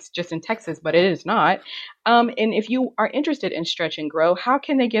to say it's just in Texas, but it is not. And if you are interested in Stretch and Grow, how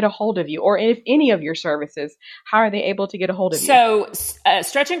can they get a hold of you? Or if any of your services, how are they able to get a hold of you? So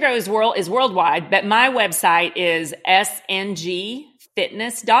Stretch and Grow is worldwide, but my website is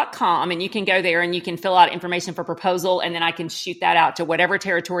sngfitness.com, and you can go there and you can fill out information for proposal, and then I can shoot that out to whatever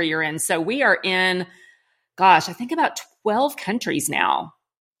territory you're in. So we are in, I think about 12 countries now.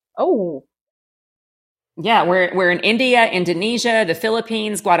 Oh. Yeah, we're in India, Indonesia, the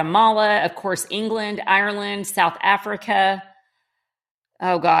Philippines, Guatemala, of course, England, Ireland, South Africa.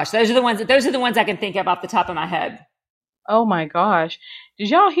 Oh gosh, those are the ones I can think of off the top of my head. Oh my gosh.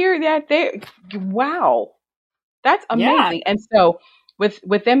 Did y'all hear that there? Wow. That's amazing. Yeah. And so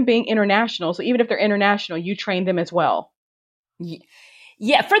with them being international, so even if they're international, you train them as well.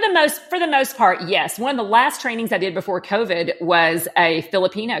 Yeah, for the most part, yes. One of the last trainings I did before COVID was a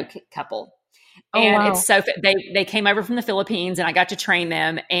Filipino couple. And it's so they came over from the Philippines, and I got to train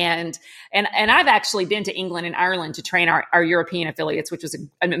them. And I've actually been to England and Ireland to train our European affiliates, which was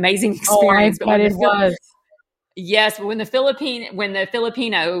an amazing experience. Oh, I bet it was. Yes, but when the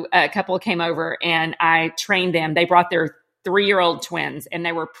Filipino couple came over and I trained them, they brought their 3-year-old twins, and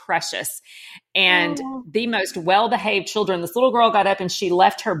they were precious and the most well-behaved children. This little girl got up and she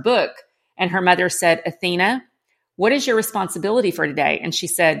left her book, and her mother said, Athena, what is your responsibility for today? And she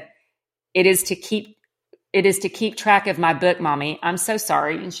said, it is to keep track of my book, Mommy. I'm so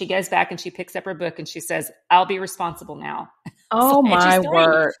sorry. And she goes back and she picks up her book and she says, I'll be responsible now. Oh my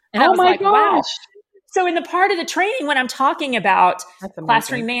word. And I was like, wow. So in the part of the training, when I'm talking about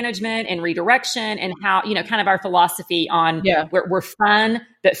classroom management and redirection and how, kind of our philosophy on we're fun,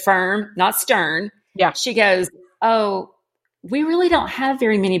 but firm, not stern. Yeah. She goes, oh, we really don't have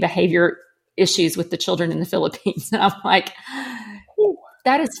very many behavior issues with the children in the Philippines. And I'm like,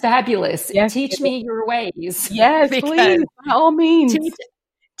 that is fabulous. Yes, teach me your ways. Yes, please, by all means.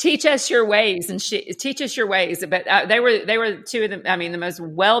 Teach us your ways, and teach us your ways. But they were two of them. I mean, the most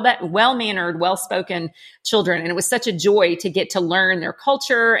well-mannered, well-spoken children, and it was such a joy to get to learn their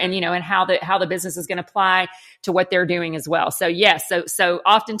culture and and how the business is going to apply to what they're doing as well. So yes, so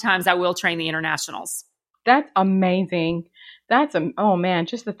oftentimes I will train the internationals. That's amazing. Just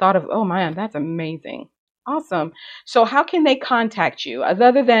the thought of that's amazing. Awesome. So how can they contact you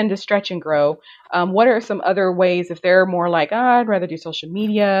other than to Stretch and Grow? What are some other ways if they're more like, I'd rather do social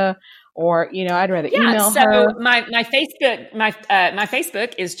media or, I'd rather email her? So my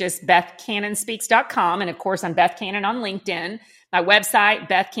Facebook is just BethCannonspeaks.com. And of course I'm Beth Cannon on LinkedIn, my website,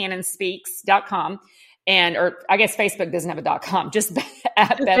 BethCannonSpeaks.com. Or I guess Facebook doesn't have a .com, just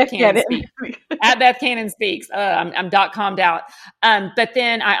at Beth Cannon Speaks. At Beth Cannon Speaks. I'm .com'd out. But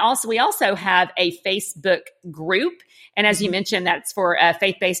then we also have a Facebook group. And as you mentioned, that's for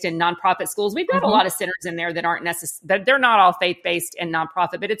faith-based and nonprofit schools. We've got a lot of centers in there that aren't necessarily, they're not all faith-based and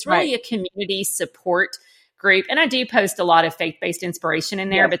nonprofit, but it's really a community support group. And I do post a lot of faith-based inspiration in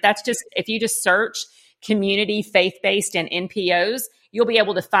there, but that's just, if you just search community, faith-based, and NPOs, you'll be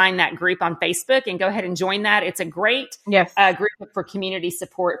able to find that group on Facebook and go ahead and join that. It's a great group for community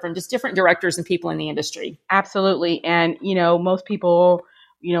support from just different directors and people in the industry. Absolutely. And, most people,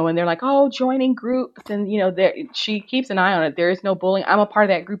 when they're like, oh, joining groups and, she keeps an eye on it. There is no bullying. I'm a part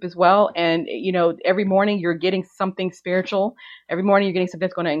of that group as well. And, every morning you're getting something spiritual. Every morning you're getting something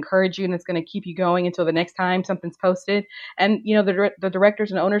that's going to encourage you and that's going to keep you going until the next time something's posted. And, the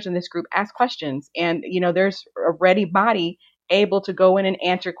directors and owners in this group ask questions and, there's a ready body able to go in and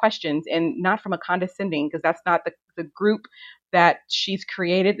answer questions, and not from a condescending, because that's not the group that she's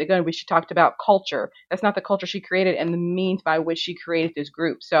created. Again, she talked about culture. That's not the culture she created and the means by which she created this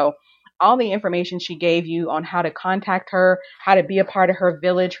group. So all the information she gave you on how to contact her, how to be a part of her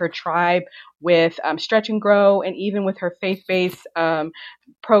village, her tribe, with Stretch and Grow, and even with her faith-based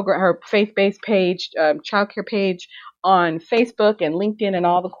program, her faith-based page, childcare page on Facebook and LinkedIn, and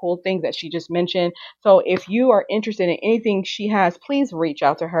all the cool things that she just mentioned. So if you are interested in anything she has, please reach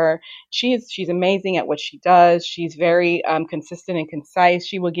out to her. She's amazing at what she does. She's very consistent and concise.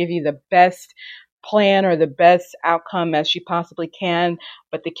 She will give you the best plan or the best outcome as she possibly can.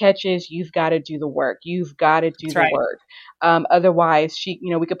 But the catch is, you've got to do the work. You've got to do the work. Otherwise,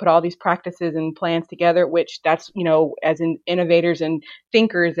 we could put all these practices and plans together, which that's, as in innovators and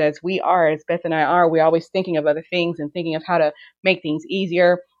thinkers as we are, as Beth and I are, we're always thinking of other things and thinking of how to make things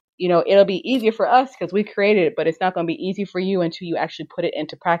easier. It'll be easier for us because we created it, but it's not going to be easy for you until you actually put it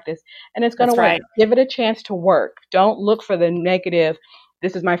into practice. And it's going to work. Give it a chance to work. Don't look for the negative.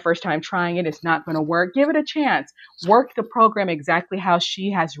 This is my first time trying it. It's not going to work. Give it a chance. Work the program exactly how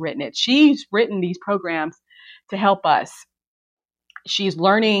she has written it. She's written these programs to help us. She's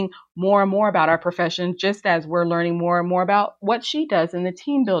learning more and more about our profession, just as we're learning more and more about what she does in the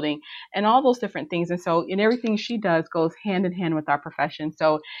team building and all those different things. And so everything she does goes hand in hand with our profession.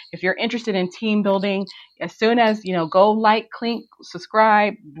 So if you're interested in team building, as soon as, go like, click,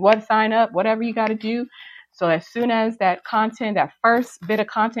 subscribe, sign up, whatever you got to do. So as soon as that first bit of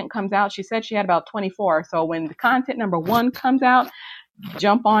content comes out, she said she had about 24. So when the content number 1 comes out,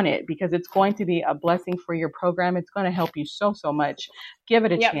 jump on it, because it's going to be a blessing for your program. It's going to help you so much. Give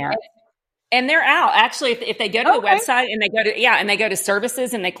it a chance. And they're out. Actually, if they go to the website and they go to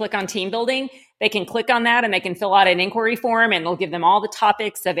services and they click on team building, they can click on that and they can fill out an inquiry form, and they'll give them all the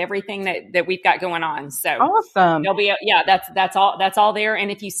topics of everything that we've got going on. So awesome. They'll be that's all there.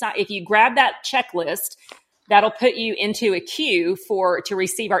 And if you grab that checklist, that'll put you into a queue to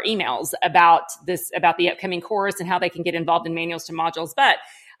receive our emails about the upcoming course and how they can get involved in manuals to modules. But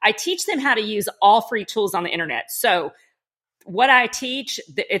I teach them how to use all free tools on the internet. So what I teach,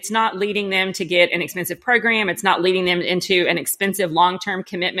 it's not leading them to get an expensive program. It's not leading them into an expensive long-term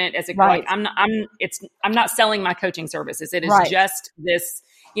commitment. I'm not selling my coaching services. It is just this,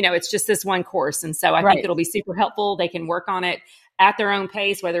 it's just this one course. And so I think it'll be super helpful. They can work on it at their own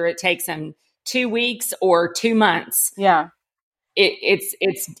pace, whether it takes them 2 weeks or 2 months. Yeah.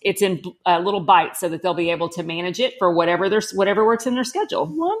 It's in little bites so that they'll be able to manage it for whatever works in their schedule.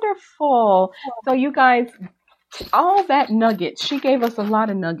 Wonderful. So you guys, all that nuggets, she gave us a lot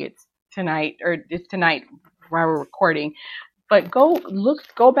of nuggets tonight while we're recording. But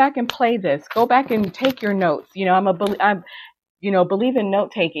go back and play this. Go back and take your notes. Believe in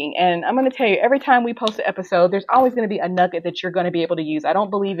note taking. And I'm going to tell you, every time we post an episode, there's always going to be a nugget that you're going to be able to use. I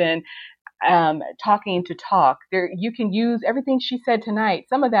don't believe in talking to talk. You can use everything she said tonight.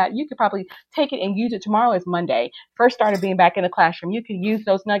 Some of that you could probably take it and use it tomorrow. Is Monday, first started being back in the classroom. You can use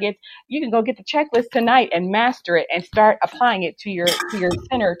those nuggets. You can go get the checklist tonight and master it and start applying it to your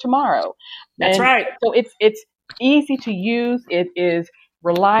center tomorrow. That's right. So it's easy to use. It is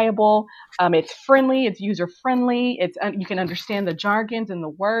reliable. It's friendly. It's user friendly. You can understand the jargons and the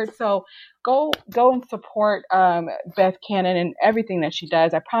words. So go and support Beth Cannon and everything that she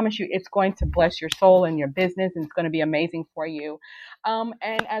does. I promise you, it's going to bless your soul and your business, and it's going to be amazing for you.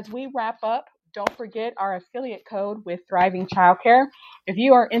 And as we wrap up, don't forget our affiliate code with Thriving Childcare. If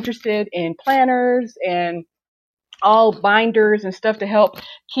you are interested in planners and all binders and stuff to help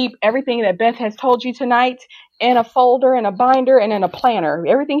keep everything that Beth has told you tonight in a folder, in a binder, and in a planner.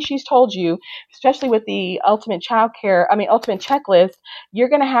 Everything she's told you, especially with the ultimate checklist,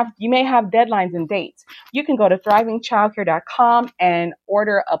 you may have deadlines and dates. You can go to thrivingchildcare.com and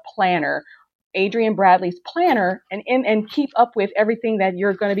order a planner, Adrienne Bradley's planner, and keep up with everything that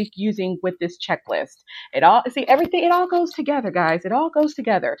you're going to be using with this checklist. It all goes together, guys. It all goes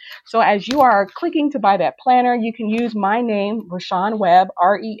together. So as you are clicking to buy that planner, you can use my name, Reshaun Webb,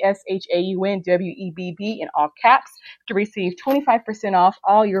 ReshaunWebb, in all caps, to receive 25% off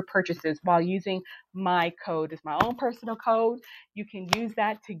all your purchases while using my code. It's my own personal code. You can use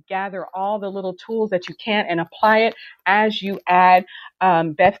that to gather all the little tools that you can and apply it as you add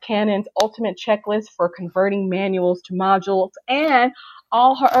Beth Cannon's ultimate checklist for converting manuals to modules and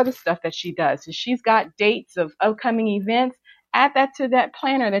all her other stuff that she does. So she's got dates of upcoming events. Add that to that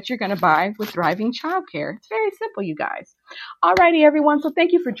planner that you're going to buy with Thriving Childcare. It's very simple, you guys. Alrighty, everyone. So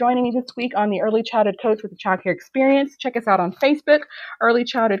thank you for joining me this week on the Early Childhood Coach with a Childcare Experience. Check us out on Facebook, Early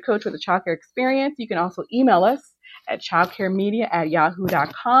Childhood Coach with a Childcare Experience. You can also email us at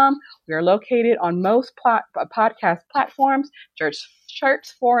childcaremedia@yahoo.com. We are located on most podcast platforms. Search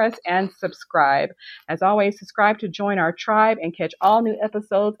for us and subscribe. As always, subscribe to join our tribe and catch all new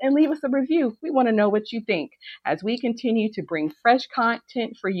episodes, and leave us a review. We want to know what you think as we continue to bring fresh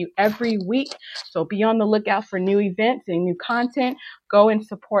content for you every week. So be on the lookout for new events and new content. Go and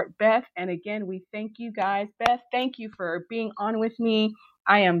support Beth. And again, we thank you guys. Beth, thank you for being on with me.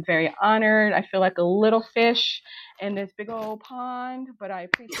 I am very honored. I feel like a little fish in this big old pond, but I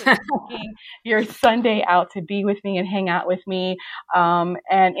appreciate you taking your Sunday out to be with me and hang out with me. And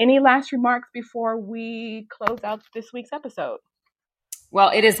any last remarks before we close out this week's episode?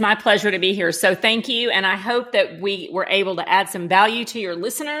 Well, it is my pleasure to be here. So thank you. And I hope that we were able to add some value to your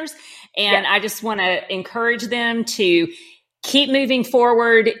listeners. And I just want to encourage them to keep moving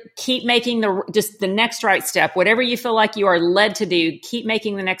forward, keep making the next right step. Whatever you feel like you are led to do, keep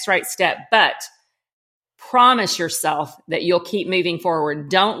making the next right step. But promise yourself that you'll keep moving forward.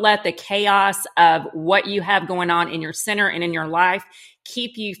 Don't let the chaos of what you have going on in your center and in your life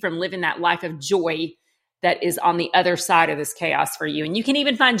keep you from living that life of joy that is on the other side of this chaos for you. And you can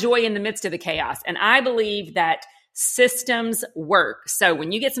even find joy in the midst of the chaos. And I believe that systems work. So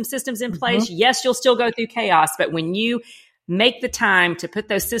when you get some systems in place, yes, you'll still go through chaos, but when you make the time to put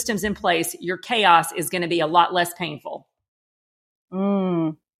those systems in place, your chaos is going to be a lot less painful.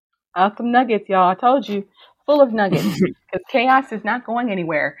 Awesome nuggets, y'all. I told you, full of nuggets, because chaos is not going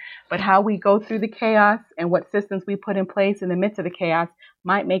anywhere. But how we go through the chaos and what systems we put in place in the midst of the chaos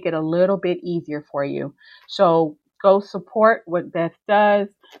might make it a little bit easier for you. So go support what Beth does.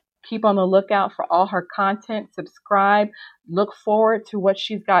 Keep on the lookout for all her content. Subscribe. Look forward to what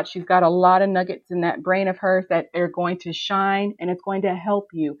she's got. She's got a lot of nuggets in that brain of hers that are going to shine, and it's going to help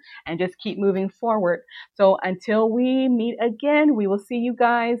you, and just keep moving forward. So until we meet again, we will see you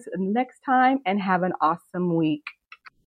guys next time, and have an awesome week.